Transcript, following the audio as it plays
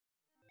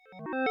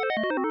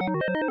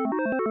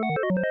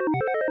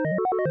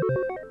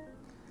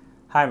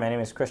Hi, my name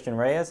is Christian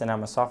Reyes and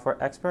I'm a software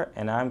expert,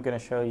 and I'm going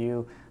to show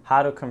you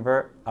how to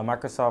convert a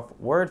Microsoft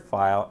Word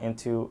file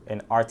into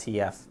an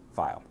RTF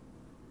file.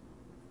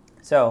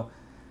 So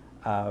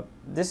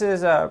this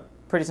is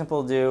pretty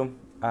simple to do.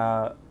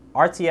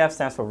 RTF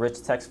stands for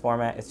Rich Text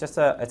Format. It's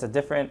a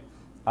different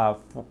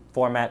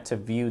format to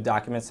view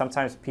documents.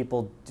 Sometimes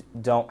people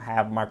don't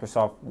have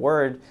Microsoft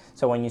Word,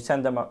 so when you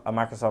send them a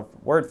Microsoft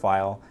Word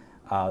file,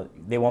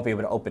 they won't be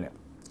able to open it.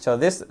 So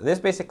this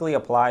basically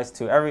applies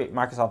to every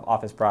Microsoft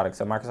Office product.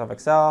 So Microsoft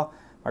Excel,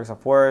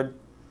 Microsoft Word,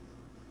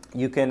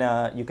 you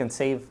can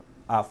save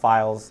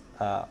files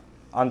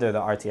under the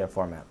RTF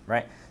format,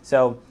 right?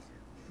 So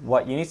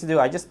what you need to do,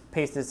 I just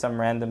pasted some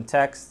random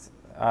text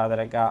that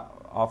I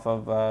got off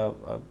of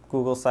a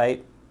Google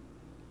site,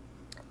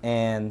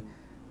 and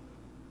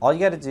all you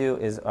got to do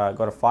is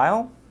go to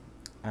File,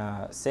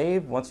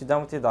 Save once you're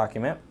done with your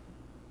document,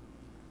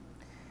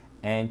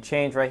 and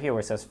change right here where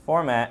it says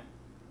Format.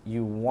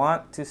 You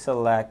want to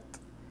select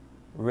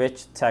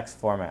Rich Text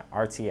Format,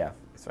 RTF.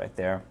 It's right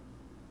there.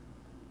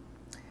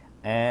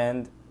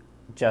 And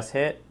just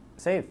hit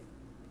Save.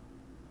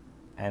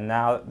 And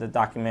now the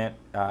document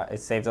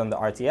is saved on the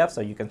RTF,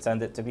 so you can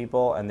send it to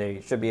people and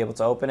they should be able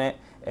to open it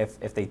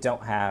if they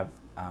don't have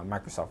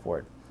Microsoft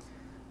Word.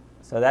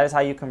 So that is how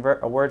you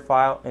convert a Word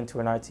file into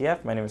an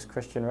RTF. My name is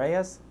Christian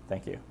Reyes.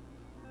 Thank you.